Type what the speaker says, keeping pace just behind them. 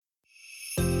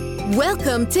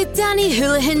Welcome to Danny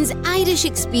Houlihan's Irish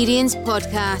Experience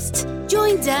podcast.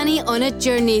 Join Danny on a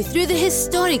journey through the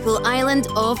historical island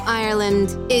of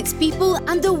Ireland, its people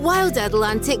and the wild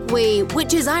Atlantic Way,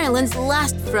 which is Ireland's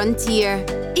last frontier.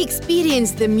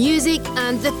 Experience the music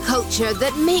and the culture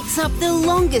that makes up the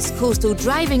longest coastal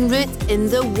driving route in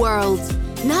the world.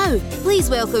 Now, please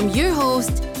welcome your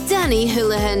host, Danny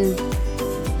Houlihan.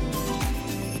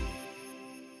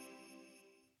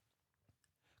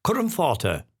 Cuireann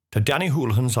fáilte to Danny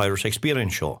Houlihan's Irish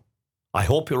Experience Show. I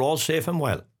hope you're all safe and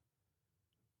well.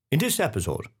 In this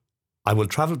episode, I will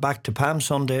travel back to Palm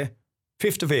Sunday,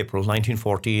 5th of April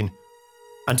 1914,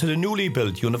 and to the newly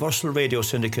built Universal Radio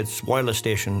Syndicate's wireless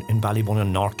station in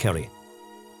Ballybunion, North Kerry,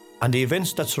 and the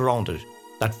events that surrounded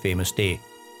that famous day.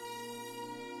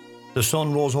 The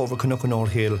sun rose over Canuckanore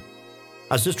Hill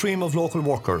as the stream of local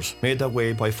workers made their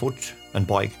way by foot and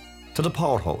bike to the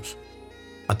powerhouse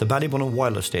at the Ballybunion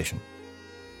wireless station,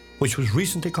 which was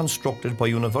recently constructed by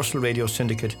Universal Radio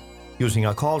Syndicate using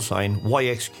a call sign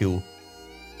YXQ.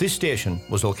 This station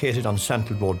was located on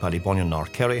Central Road, Ballybunion,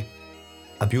 North Kerry.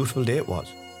 A beautiful day it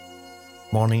was.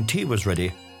 Morning tea was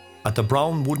ready at the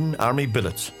brown wooden army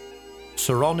billets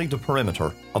surrounding the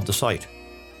perimeter of the site.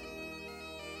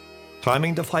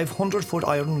 Climbing the 500-foot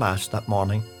iron mast that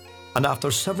morning, and after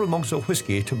several mugs of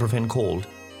whisky to prevent cold,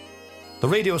 the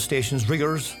radio station's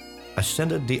riggers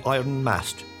ascended the iron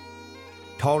mast,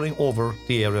 towering over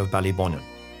the area of Ballybunion,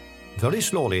 very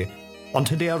slowly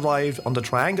until they arrived on the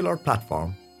triangular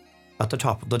platform at the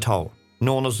top of the tower,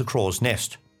 known as the Crow's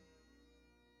Nest.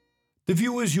 The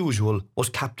view, as usual, was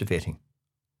captivating,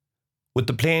 with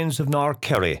the plains of North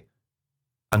Kerry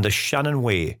and the Shannon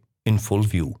Way in full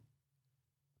view.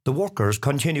 The workers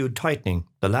continued tightening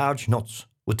the large nuts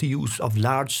with the use of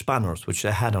large spanners which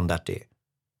they had on that day.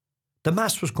 The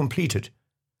mast was completed,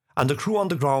 and the crew on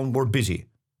the ground were busy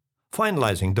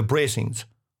finalising the bracings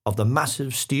of the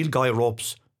massive steel guy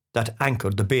ropes that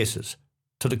anchored the bases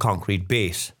to the concrete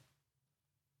base.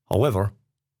 However,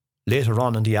 later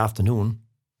on in the afternoon,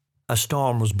 a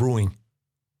storm was brewing.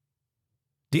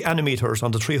 The animators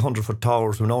on the 300-foot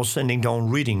towers were now sending down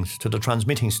readings to the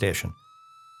transmitting station,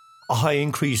 a high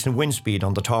increase in wind speed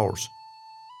on the towers.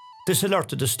 This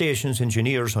alerted the station's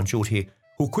engineers on duty,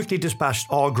 who quickly dispatched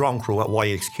all ground crew at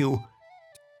YXQ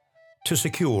to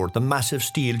secure the massive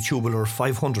steel tubular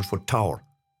 500-foot tower.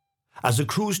 As the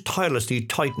crews tirelessly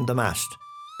tightened the mast,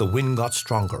 the wind got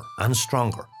stronger and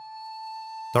stronger.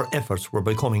 Their efforts were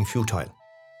becoming futile.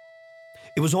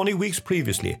 It was only weeks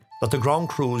previously that the ground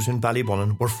crews in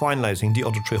Ballybunion were finalising the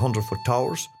other 300-foot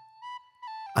towers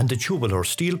and the tubular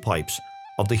steel pipes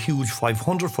of the huge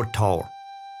 500-foot tower,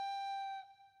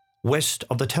 west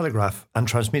of the telegraph and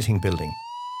transmitting building,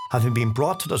 having been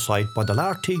brought to the site by the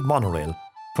Lartigue monorail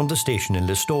from the station in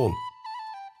Listowel.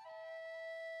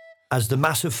 As the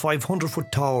massive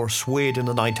 500-foot tower swayed in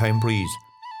the nighttime breeze,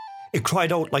 it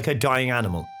cried out like a dying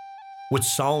animal, with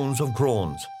sounds of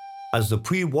groans, as the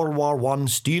pre-World War I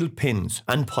steel pins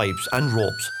and pipes and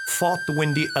ropes fought the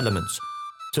windy elements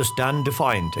to stand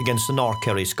defiant against the North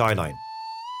Kerry skyline.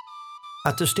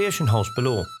 At the station house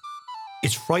below,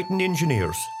 its frightened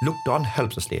engineers looked on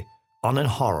helplessly, on in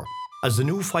horror, as the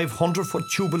new 500-foot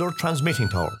tubular transmitting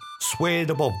tower swayed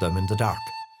above them in the dark.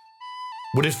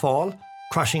 Would it fall,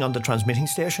 crashing on the transmitting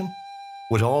station,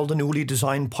 with all the newly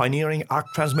designed pioneering arc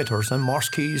transmitters and Morse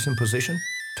keys in position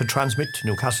to transmit to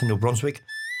Newcastle, New Brunswick,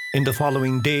 in the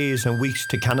following days and weeks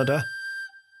to Canada?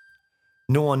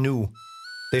 No one knew.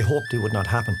 They hoped it would not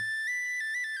happen.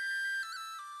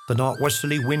 The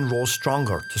northwesterly wind rose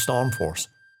stronger to storm force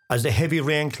as the heavy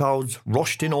rain clouds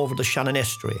rushed in over the Shannon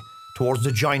estuary towards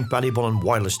the giant Ballybunion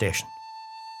wireless station.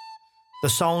 The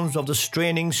sounds of the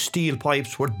straining steel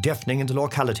pipes were deafening in the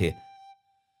locality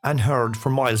and heard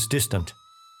for miles distant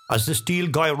as the steel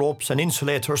guy ropes and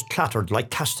insulators clattered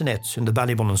like castanets in the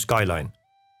Ballybunion skyline.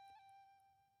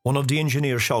 One of the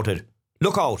engineers shouted,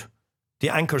 "Look out! The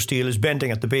anchor steel is bending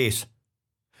at the base."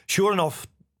 Sure enough,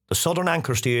 the southern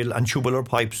anchor steel and tubular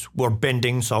pipes were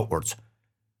bending southwards.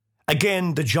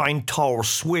 Again, the giant tower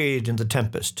swayed in the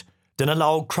tempest. Then a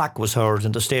loud crack was heard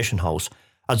in the station house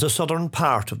as the southern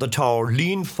part of the tower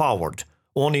leaned forward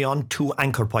only on two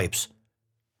anchor pipes.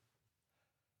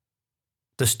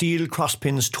 The steel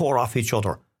crosspins tore off each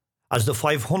other as the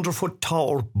 500-foot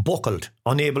tower buckled,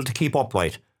 unable to keep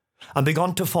upright, and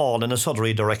began to fall in a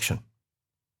southerly direction.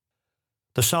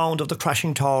 The sound of the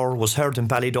crashing tower was heard in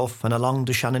Ballyduff and along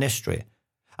the Shannon estuary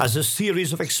as a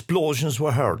series of explosions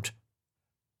were heard.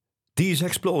 These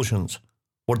explosions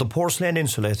were the porcelain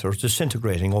insulators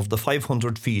disintegrating over the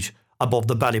 500 feet above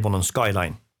the Ballybunion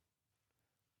skyline.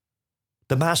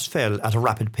 The mast fell at a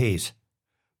rapid pace,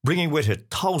 bringing with it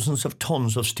thousands of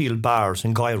tons of steel bars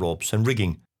and guy ropes and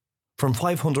rigging from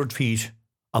 500 feet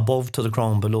above to the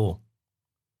ground below.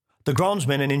 The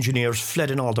groundsmen and engineers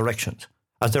fled in all directions,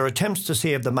 as their attempts to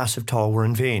save the massive tower were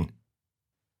in vain.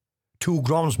 2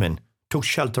 groundsmen took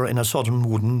shelter in a southern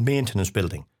wooden maintenance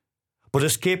building, but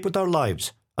escaped with their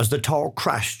lives as the tower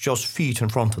crashed just feet in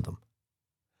front of them.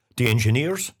 The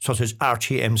engineers, such as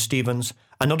Archie Stevens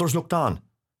and others, looked on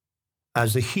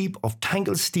as the heap of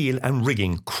tangled steel and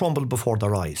rigging crumbled before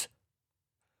their eyes.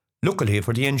 Luckily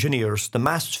for the engineers, the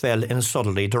masts fell in a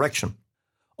southerly direction.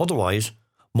 Otherwise,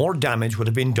 more damage would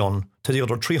have been done to the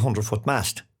other 300-foot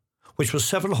mast, which was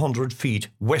several hundred feet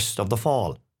west of the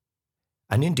fall,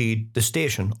 and indeed the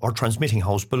station or transmitting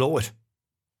house below it.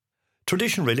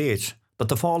 Tradition relates that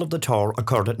the fall of the tower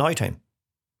occurred at night time.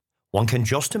 One can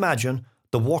just imagine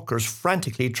the workers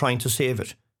frantically trying to save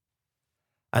it,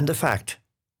 and the fact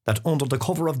that under the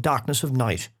cover of darkness of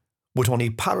night, with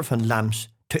only paraffin lamps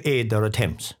to aid their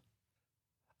attempts.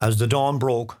 As the dawn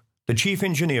broke, the chief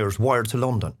engineers wired to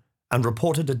London and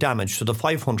reported the damage to the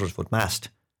 500-foot mast.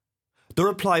 The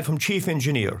reply from chief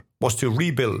engineer was to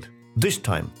rebuild. This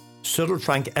time, Cyril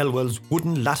Frank Elwell's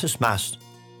wooden lattice mast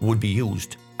would be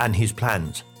used, and his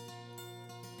plans.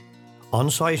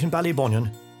 On site in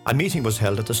Ballybunion, a meeting was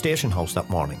held at the station house that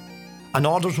morning, and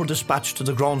orders were dispatched to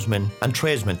the groundsmen and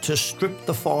tradesmen to strip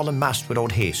the fallen mast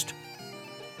without haste.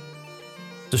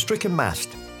 The stricken mast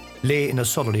lay in a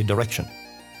southerly direction,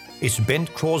 its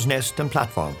bent crow's nest and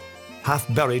platform half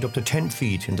buried up to 10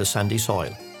 feet in the sandy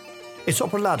soil. Its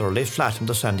upper ladder lay flat in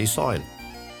the sandy soil.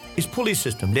 Its pulley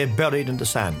system lay buried in the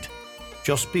sand,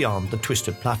 just beyond the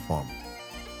twisted platform.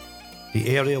 The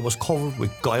area was covered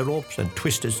with guy ropes and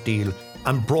twisted steel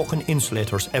and broken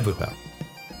insulators everywhere.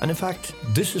 And in fact,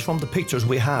 this is from the pictures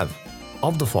we have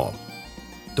of the fall.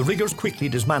 The riggers quickly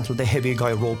dismantled the heavy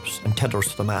guy ropes and tethers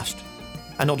to the mast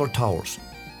and other towers,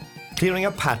 clearing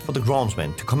a path for the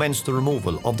groundsmen to commence the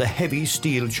removal of the heavy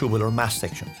steel tubular mast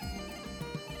sections.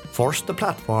 First, the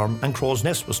platform and crow's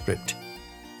nest was stripped.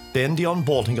 Then the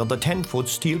unbolting of the 10-foot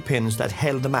steel pins that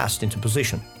held the mast into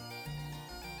position.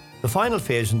 The final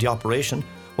phase in the operation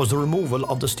was the removal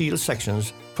of the steel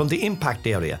sections from the impact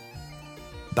area.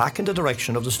 Back in the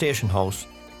direction of the station house,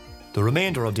 the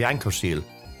remainder of the anchor seal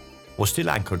was still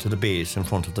anchored to the base in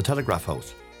front of the telegraph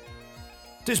house.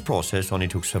 This process only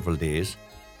took several days,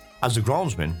 as the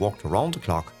groundsmen worked around the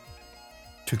clock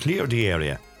to clear the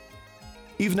area.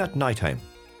 Even at night time,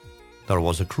 there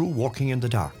was a crew working in the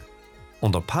dark,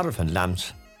 under paraffin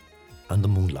lamps and the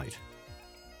moonlight.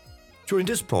 During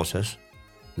this process,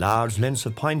 large lengths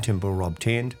of pine timber were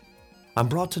obtained and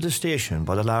brought to the station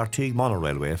by the Lartigue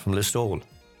monorailway from Listowel.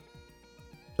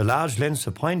 The large lengths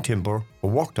of pine timber were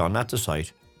worked on at the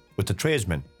site with the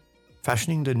tradesmen,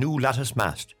 fashioning the new lattice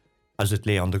mast as it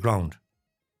lay on the ground.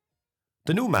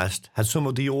 The new mast had some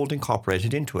of the old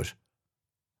incorporated into it,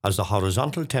 as the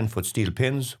horizontal 10-foot steel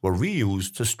pins were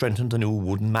reused to strengthen the new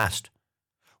wooden mast,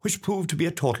 which proved to be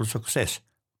a total success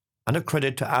and a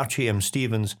credit to Archie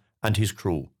Stevens and his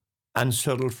crew, and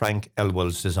Cyril Frank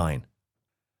Elwell's design.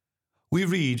 We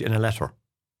read in a letter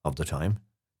of the time,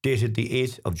 dated the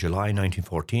 8th of July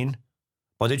 1914,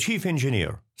 by the Chief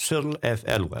Engineer, Cyril F.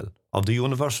 Elwell, of the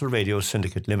Universal Radio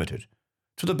Syndicate Limited,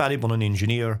 to the Ballybunion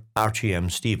engineer, Archie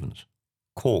Stevens.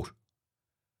 Quote,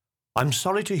 "I'm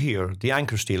sorry to hear the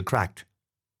anchor steel cracked.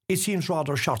 It seems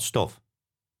rather short stuff."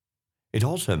 It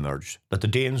also emerged that the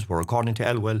Danes were, according to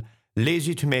Elwell,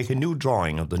 lazy to make a new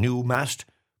drawing of the new mast,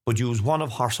 but used one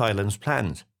of Horse Island's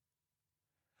plans.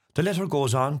 The letter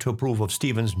goes on to approve of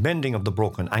Stevens' mending of the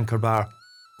broken anchor bar,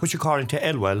 which, according to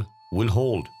Elwell, will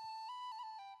hold.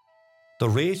 The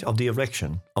rate of the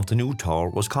erection of the new tower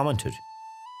was commented,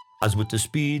 as with the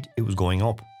speed it was going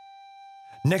up.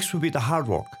 Next would be the hard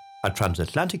work at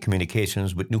transatlantic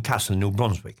communications with Newcastle, New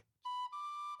Brunswick.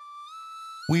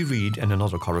 We read in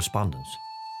another correspondence,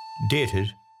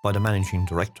 dated by the Managing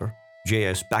Director,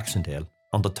 J.S. Baxendale,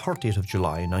 on the 30th of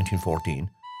July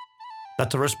 1914, that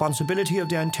the responsibility of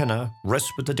the antenna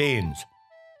rests with the Danes,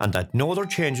 and that no other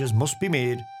changes must be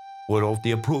made without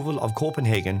the approval of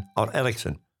Copenhagen or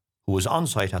Ericsson, who was on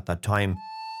site at that time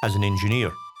as an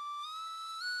engineer.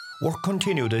 Work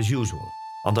continued as usual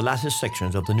on the lattice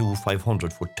sections of the new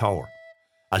 500-foot tower,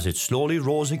 as it slowly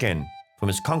rose again from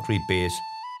its concrete base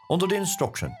under the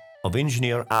instruction of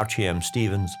engineer Archie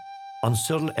Stevens on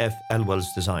Cyril F.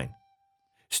 Elwell's design.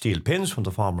 Steel pins from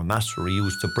the former mast were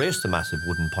used to brace the massive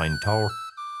wooden pine tower.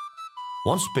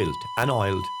 Once built and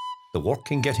oiled, the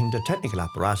work in getting the technical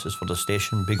apparatus for the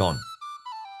station begun.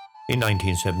 In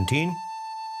 1917,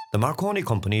 the Marconi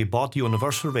Company bought the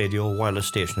Universal Radio wireless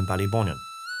station in Ballybunion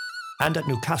and at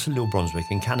Newcastle, New Brunswick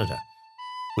in Canada.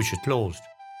 which it closed.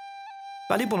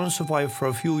 Ballybunion survived for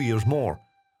a few years more,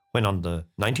 when on the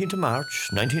 19th of March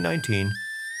 1919,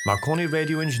 Marconi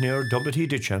radio engineer W.T.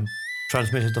 Ditcham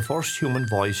transmitted the first human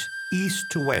voice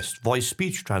east-to-west voice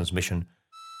speech transmission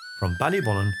from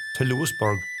Ballybunion to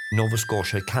Louisbourg, Nova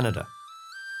Scotia, Canada.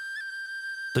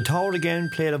 The tower again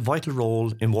played a vital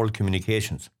role in world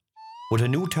communications, with a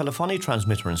new telephony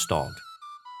transmitter installed.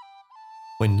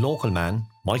 When local man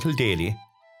Michael Daly,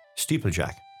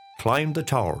 steeplejack, climbed the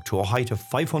tower to a height of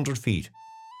 500 feet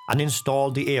and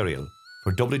installed the aerial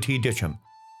for W.T. Ditcham,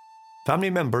 family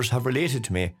members have related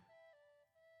to me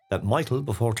that Michael,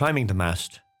 before climbing the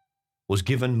mast, was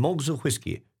given mugs of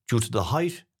whiskey due to the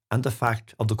height and the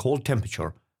fact of the cold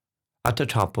temperature at the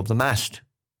top of the mast.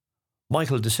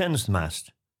 Michael descends the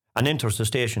mast and enters the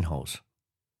station house,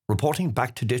 reporting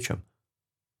back to Ditcham,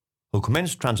 who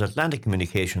commenced transatlantic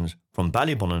communications from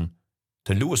Ballybunion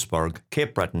to Louisbourg,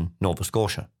 Cape Breton, Nova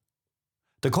Scotia.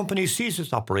 The company ceased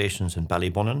its operations in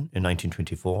Ballybunion in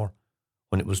 1924,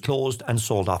 when it was closed and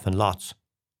sold off in lots.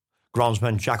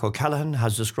 Groundsman Jack O'Callaghan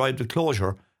has described the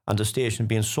closure and the station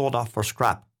being sold off for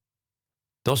scrap,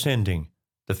 thus ending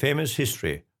the famous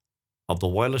history of the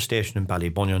wireless station in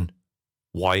Ballybunion,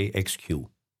 YXQ.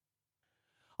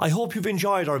 I hope you've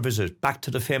enjoyed our visit back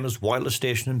to the famous wireless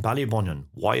station in Ballybunion,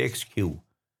 YXQ,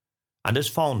 and its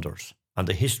founders and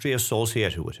the history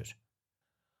associated with it.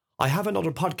 I have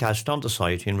another podcast on the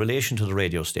site in relation to the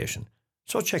radio station,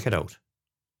 so check it out.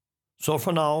 So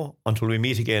for now, until we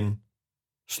meet again,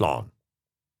 slán.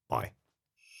 Bye.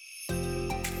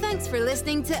 Thanks for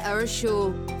listening to our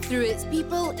show. Through its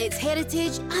people, its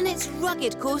heritage and its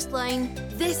rugged coastline,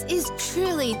 this is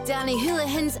truly Danny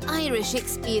Houlihan's Irish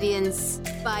experience.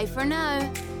 Bye for now.